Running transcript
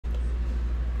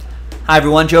Hi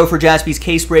everyone, Joe for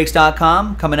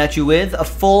JaspysCaseBreaks.com coming at you with a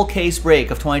full case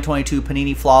break of 2022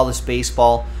 Panini Flawless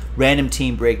Baseball Random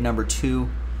Team Break number 2.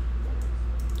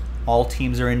 All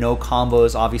teams are in, no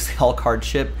combos, obviously all card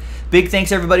ship. Big thanks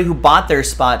to everybody who bought their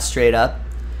spots straight up,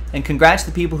 and congrats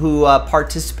to the people who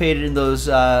participated in those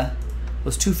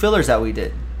 2 fillers that we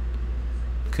did.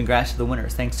 Congrats to the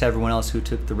winners. Thanks to everyone else who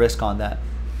took the risk on that.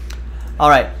 All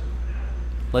right.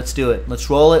 Let's do it. Let's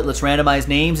roll it. Let's randomize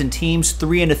names and teams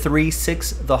 3 into 3,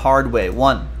 6 the hard way.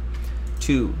 1,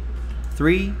 2,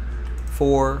 3,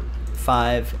 4,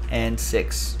 5, and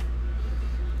 6.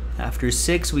 After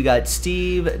 6, we got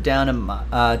Steve down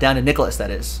to Nicholas,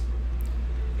 that is.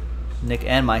 Nick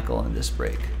and Michael in this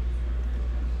break.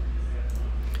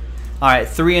 All right,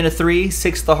 3 into 3,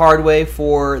 6 the hard way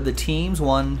for the teams.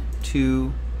 1,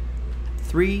 2,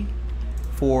 3,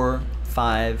 4,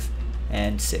 5,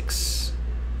 and 6.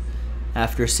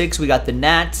 After 6, we got the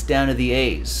Nats down to the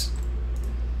A's.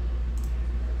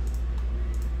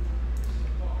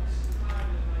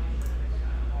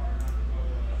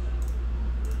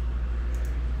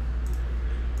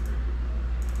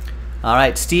 All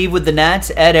right, Steve with the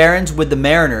Nats, Ed Aarons with the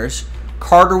Mariners,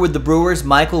 Carter with the Brewers,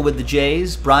 Michael with the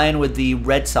Jays, Brian with the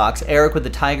Red Sox, Eric with the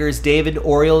Tigers, David,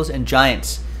 Orioles, and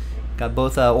Giants. Got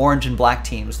both orange and black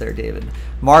teams there, David.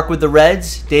 Mark with the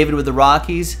Reds, David with the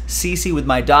Rockies, Cece with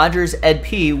my Dodgers, Ed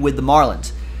P with the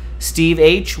Marlins, Steve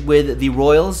H with the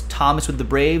Royals, Thomas with the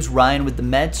Braves, Ryan with the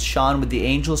Mets, Sean with the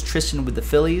Angels, Tristan with the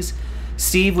Phillies,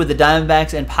 Steve with the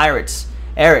Diamondbacks and Pirates,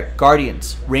 Eric,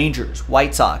 Guardians, Rangers,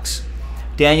 White Sox,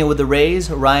 Daniel with the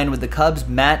Rays, Ryan with the Cubs,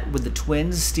 Matt with the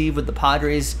Twins, Steve with the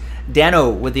Padres,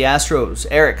 Dano with the Astros,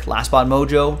 Eric, Last Spot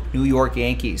Mojo, New York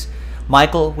Yankees,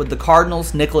 Michael with the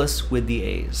Cardinals, Nicholas with the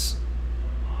A's.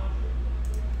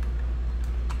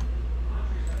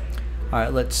 All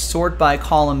right, let's sort by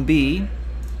column B.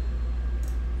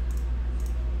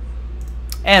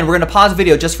 And we're going to pause the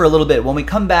video just for a little bit. When we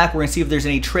come back, we're going to see if there's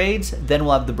any trades. Then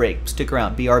we'll have the break. Stick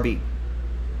around. BRB.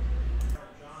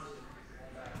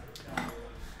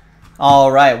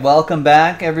 All right, welcome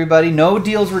back, everybody. No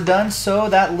deals were done, so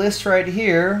that list right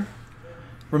here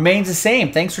remains the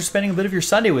same. Thanks for spending a bit of your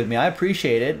Sunday with me. I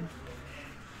appreciate it.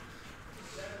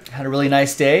 Had a really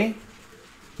nice day.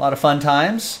 A lot of fun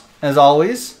times, as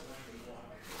always.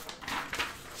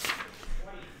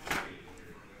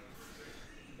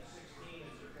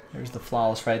 There's the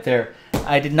flawless right there.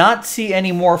 I did not see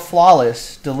any more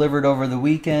flawless delivered over the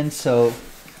weekend, so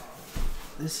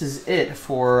this is it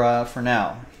for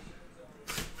now.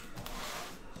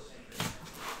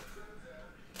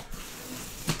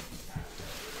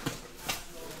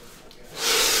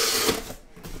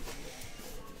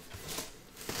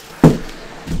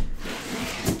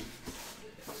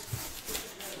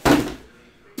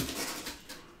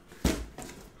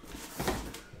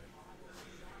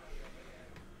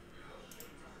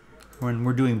 And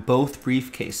we're doing both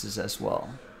briefcases as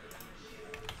well.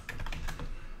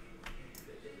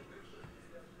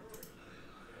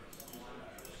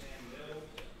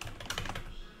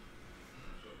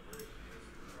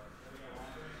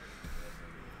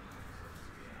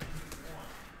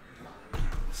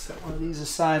 Set one of these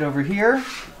aside over here.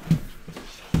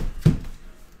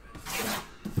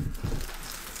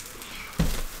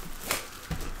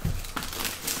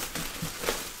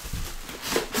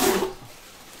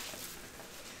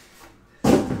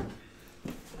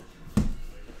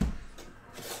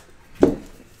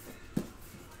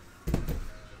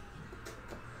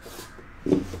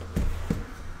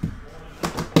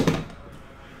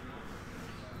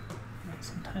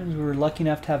 Sometimes we're lucky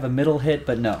enough to have a middle hit,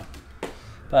 but no.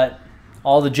 But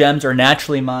all the gems are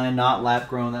naturally mine, not lab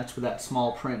grown. That's what that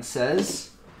small print says.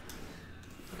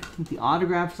 I think the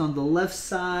autograph is on the left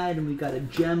side, and we got a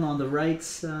gem on the right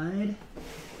side.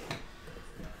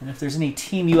 And if there's any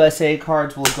Team USA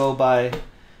cards, we'll go by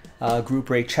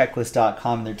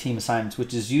groupbreakchecklist.com and their team assignments,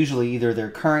 which is usually either their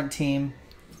current team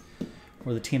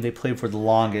or the team they played for the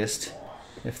longest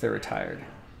if they're retired.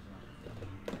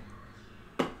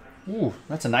 Ooh,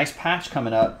 that's a nice patch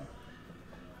coming up.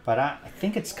 But I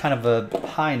think it's kind of a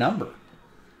high number.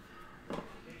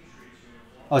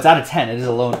 Oh, it's out of 10. It's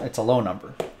a low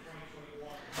number.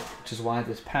 Which is why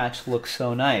this patch looks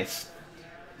so nice.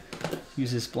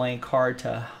 Use this blank card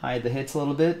to hide the hits a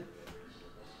little bit.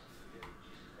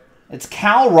 It's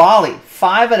Cal Raleigh,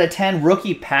 5 out of 10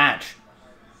 rookie patch.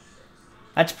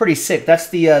 That's pretty sick. That's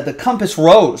the compass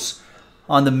rose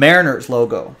on the Mariners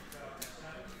logo.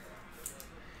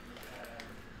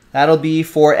 That'll be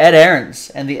for Ed Aarons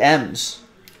and the M's.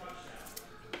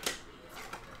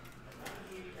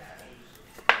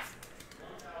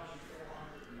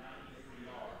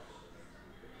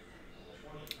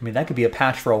 I mean, that could be a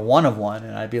patch for a 1 of 1,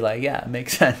 and I'd be like, yeah, it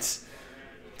makes sense.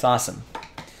 It's awesome.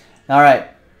 All right.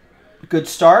 Good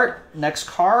start. Next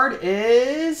card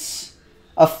is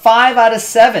a 5 out of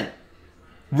 7.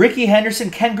 Ricky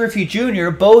Henderson, Ken Griffey Jr.,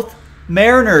 both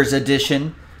Mariners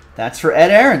edition. That's for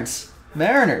Ed Aarons.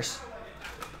 Mariners.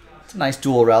 It's a nice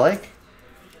dual relic.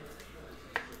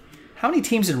 How many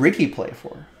teams did Ricky play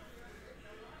for?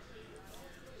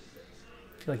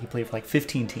 I feel like he played for like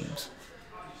 15 teams.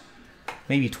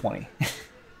 Maybe 20.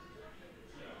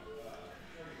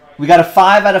 We got a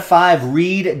 5 out of 5,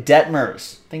 Reed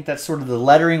Detmers. I think that's sort of the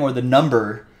lettering or the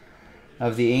number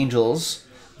of the Angels.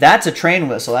 That's a train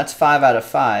whistle. That's 5 out of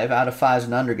 5. Out of 5s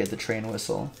and under get the train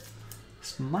whistle.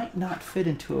 This might not fit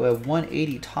into a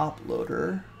 180 top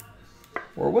loader.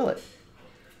 Or will it?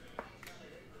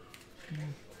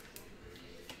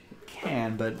 It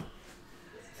can, but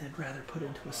I'd rather put it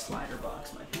into a slider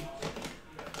box. Might be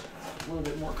a little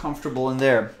bit more comfortable in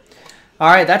there. All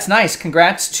right, that's nice.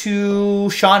 Congrats to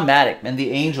Sean Maddock and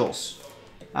the Angels.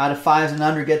 Out of 5s and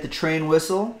under, get the train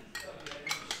whistle.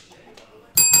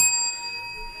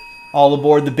 All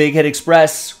aboard the Big Hit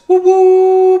Express. Woo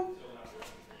woo!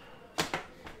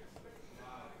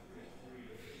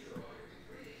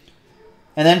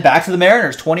 And then back to the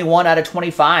Mariners. 21 out of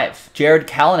 25. Jared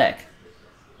Kalanick.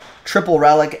 Triple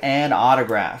relic and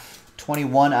autograph.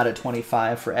 21 out of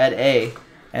 25 for Ed A.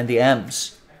 and the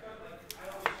M's.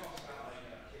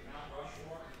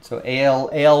 So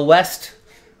AL West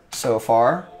so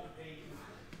far.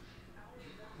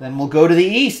 Then we'll go to the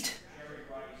East.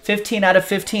 15 out of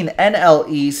 15 NL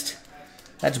East.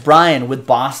 That's Brian with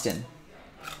Boston.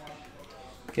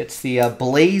 Gets the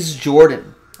Blaze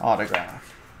Jordan autograph.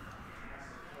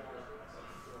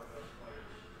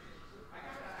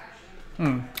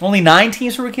 Only 9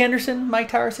 teams for Ricky Anderson, Mike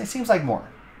Towers? It seems like more.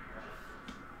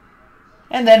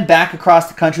 And then back across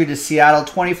the country to Seattle,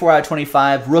 24 out of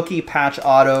 25, rookie patch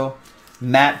auto,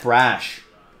 Matt Brash.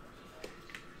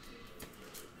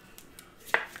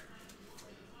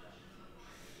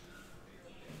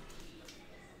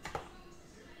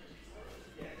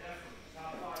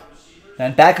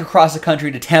 And back across the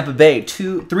country to Tampa Bay,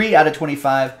 3 out of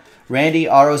 25, Randy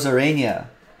Arozarena.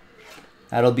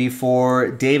 That'll be for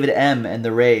David M. and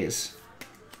the Rays.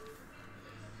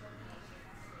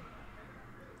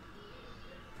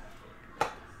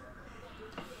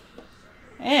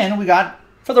 And we got,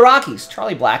 for the Rockies,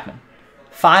 Charlie Blackmon.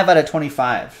 5 out of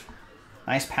 25.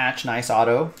 Nice patch, nice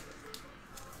auto.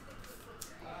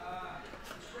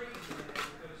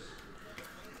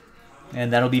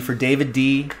 And that'll be for David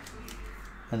D.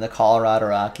 and the Colorado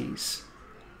Rockies.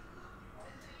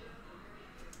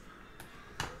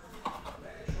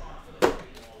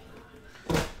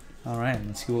 All right,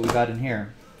 let's see what we got in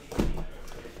here. I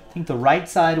think the right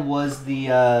side was the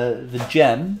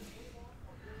gem.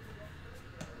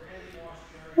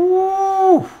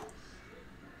 Woo!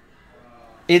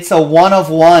 It's a 1 of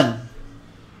 1.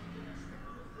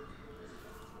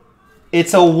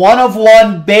 It's a 1 of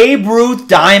 1 Babe Ruth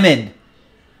diamond.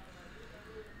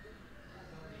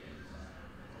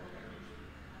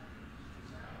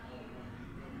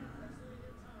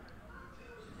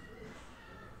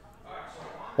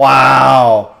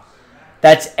 Wow.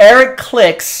 That's Eric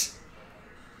Clicks,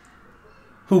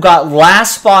 who got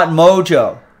last spot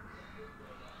mojo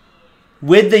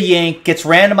with the Yank, gets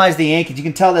randomized the Yankees. You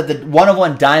can tell that the 1 of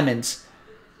 1 diamonds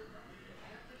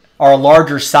are a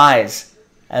larger size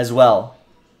as well.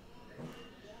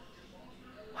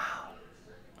 Wow.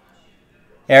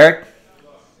 Eric,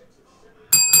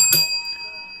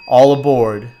 all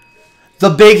aboard. The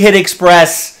Big Hit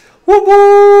Express. Woo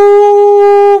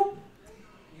woo!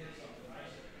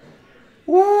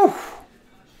 Woo!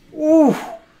 Woo!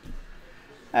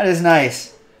 That is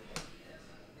nice.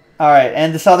 All right,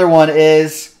 and this other one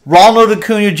is Ronald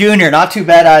Acuna Jr. Not too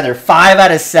bad either. 5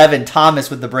 out of 7. Thomas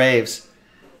with the Braves.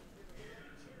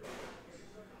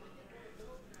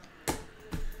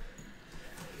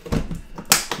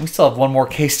 We still have one more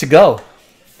case to go.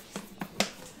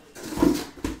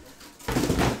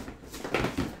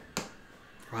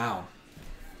 Wow.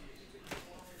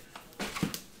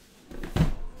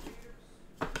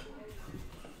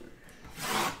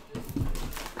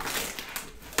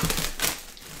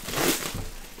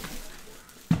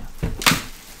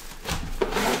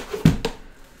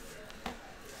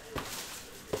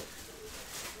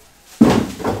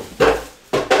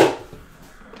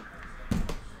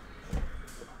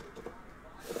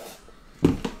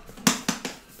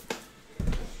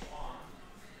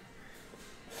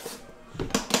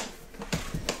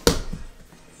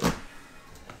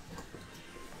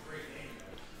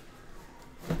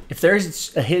 If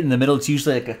there's a hit in the middle, it's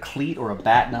usually like a cleat or a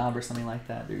bat knob or something like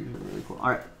that. They're usually really cool. All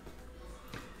right.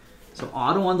 So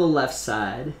auto on the left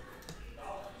side.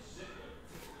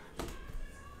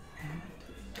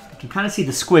 I can kind of see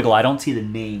the squiggle. I don't see the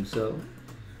name, so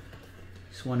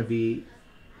just want to be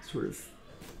sort of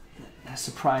as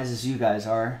surprised as you guys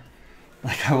are,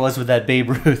 like I was with that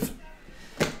Babe Ruth.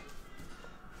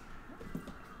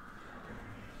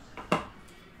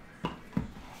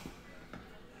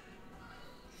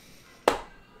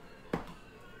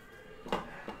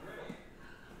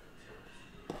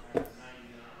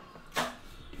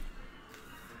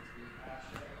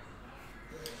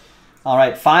 All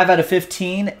right, 5 out of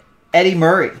 15, Eddie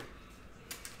Murray.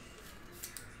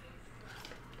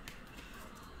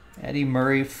 Eddie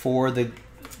Murray for the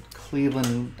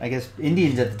Cleveland, I guess,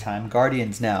 Indians at the time,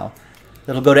 Guardians now.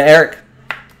 That'll go to Eric.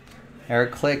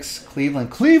 Eric clicks, Cleveland.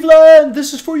 Cleveland,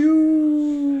 this is for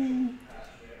you.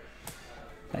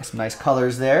 Nice, nice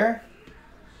colors there.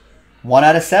 1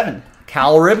 out of 7,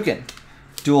 Cal Ripken.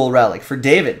 Dual relic for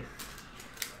David.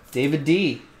 David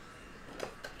D.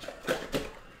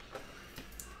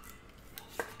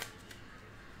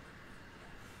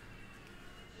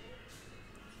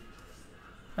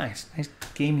 Nice, nice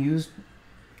game used.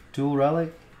 Dual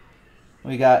relic.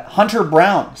 We got Hunter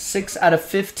Brown, 6 out of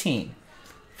 15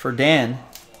 for Dan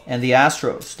and the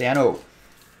Astros. Dan O.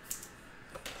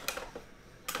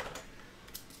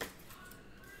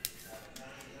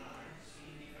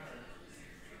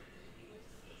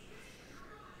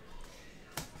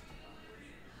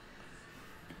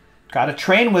 Got a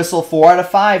train whistle, 4 out of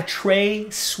 5. Trey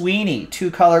Sweeney,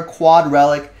 2-color quad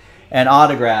relic and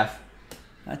autograph.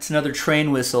 That's another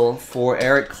train whistle for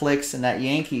Eric Clicks in that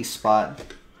Yankees spot.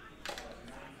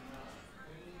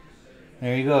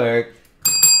 There you go, Eric.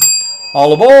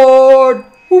 All aboard!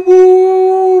 Woo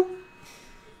woo!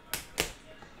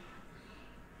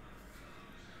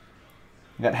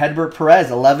 We got Hedbert Perez,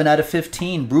 11 out of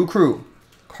 15. Brew Crew.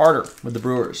 Carter with the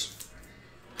Brewers.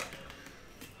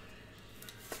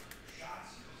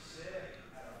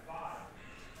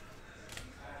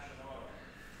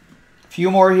 Few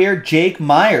more here. Jake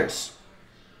Myers.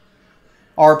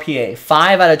 RPA.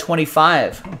 5 out of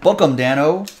 25. Book 'em,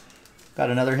 Dano. Got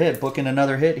another hit. Booking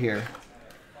another hit here.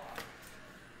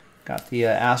 Got the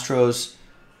Astros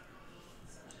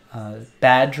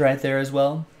badge right there as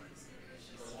well.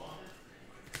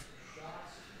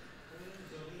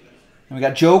 And we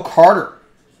got Joe Carter.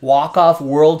 Walk-off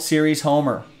World Series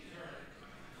homer.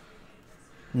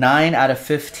 9 out of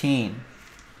 15.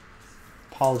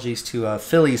 Apologies to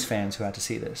Phillies fans who had to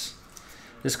see this.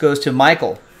 This goes to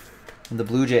Michael and the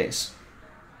Blue Jays.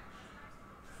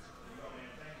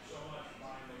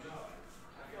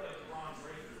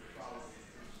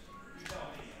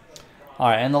 All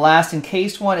right, and the last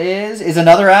encased one is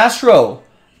another Astro.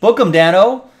 Book 'em,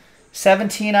 Dano.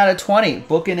 17 out of 20.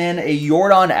 Booking in a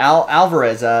Yordan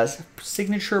Alvarez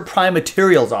signature prime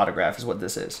materials autograph is what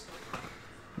this is.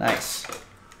 Nice.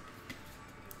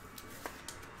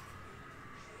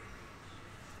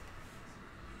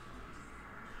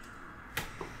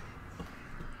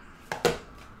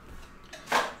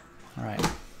 All right,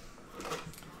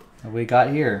 what we got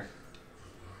here?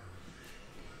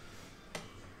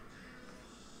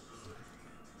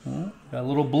 Got a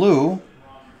little blue.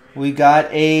 We got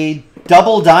a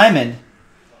double diamond.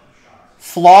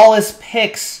 Flawless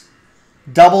Picks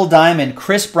double diamond.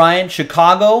 Chris Bryant,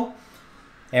 Chicago.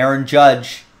 Aaron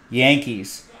Judge,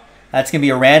 Yankees. That's going to be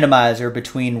a randomizer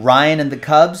between Ryan and the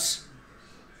Cubs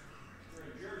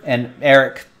and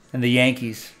Eric and the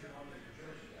Yankees.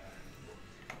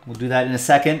 We'll do that in a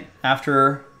second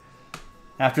after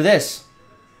this.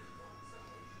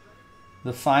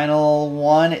 The final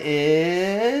one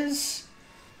is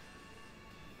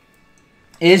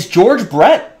George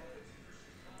Brett.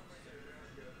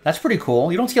 That's pretty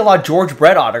cool. You don't see a lot of George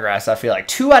Brett autographs, I feel like.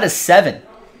 2 out of 7.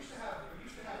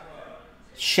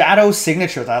 Shadow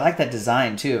signatures. I like that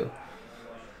design, too.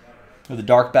 With the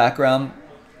dark background.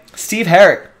 Steve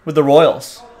Herrick with the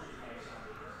Royals.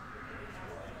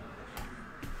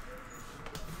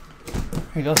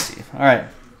 There you go, Steve. All right.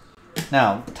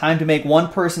 Now, time to make one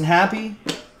person happy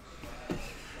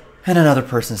and another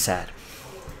person sad.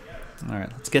 All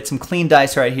right, let's get some clean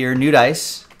dice right here. New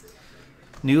dice.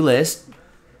 New list.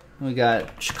 We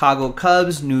got Chicago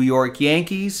Cubs, New York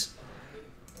Yankees.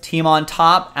 Team on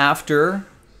top after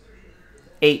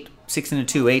 8. 6 and a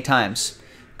 2, 8 times.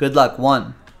 Good luck.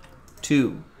 1,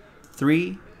 2,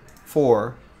 3,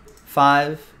 4,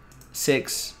 5,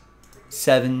 6,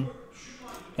 7,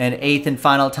 and 8th and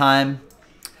final time.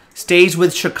 Stays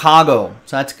with Chicago.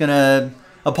 So that's going to...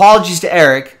 Apologies to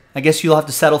Eric. I guess you'll have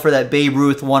to settle for that Babe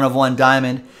Ruth 1/1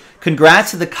 diamond.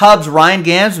 Congrats to the Cubs, Ryan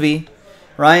Gamsby.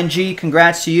 Ryan G,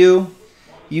 congrats to you.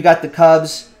 You got the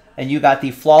Cubs, and you got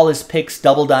the Flawless Picks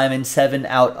double diamond 7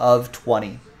 out of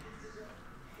 20.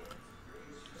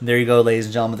 And there you go, ladies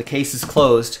and gentlemen. The case is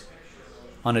closed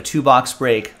on a 2-box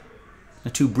break, a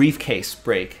 2-briefcase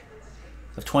break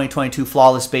of 2022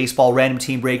 Flawless Baseball Random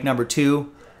Team Break number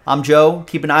 2. I'm Joe.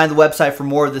 Keep an eye on the website for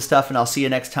more of this stuff, and I'll see you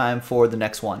next time for the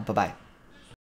next one. Bye-bye.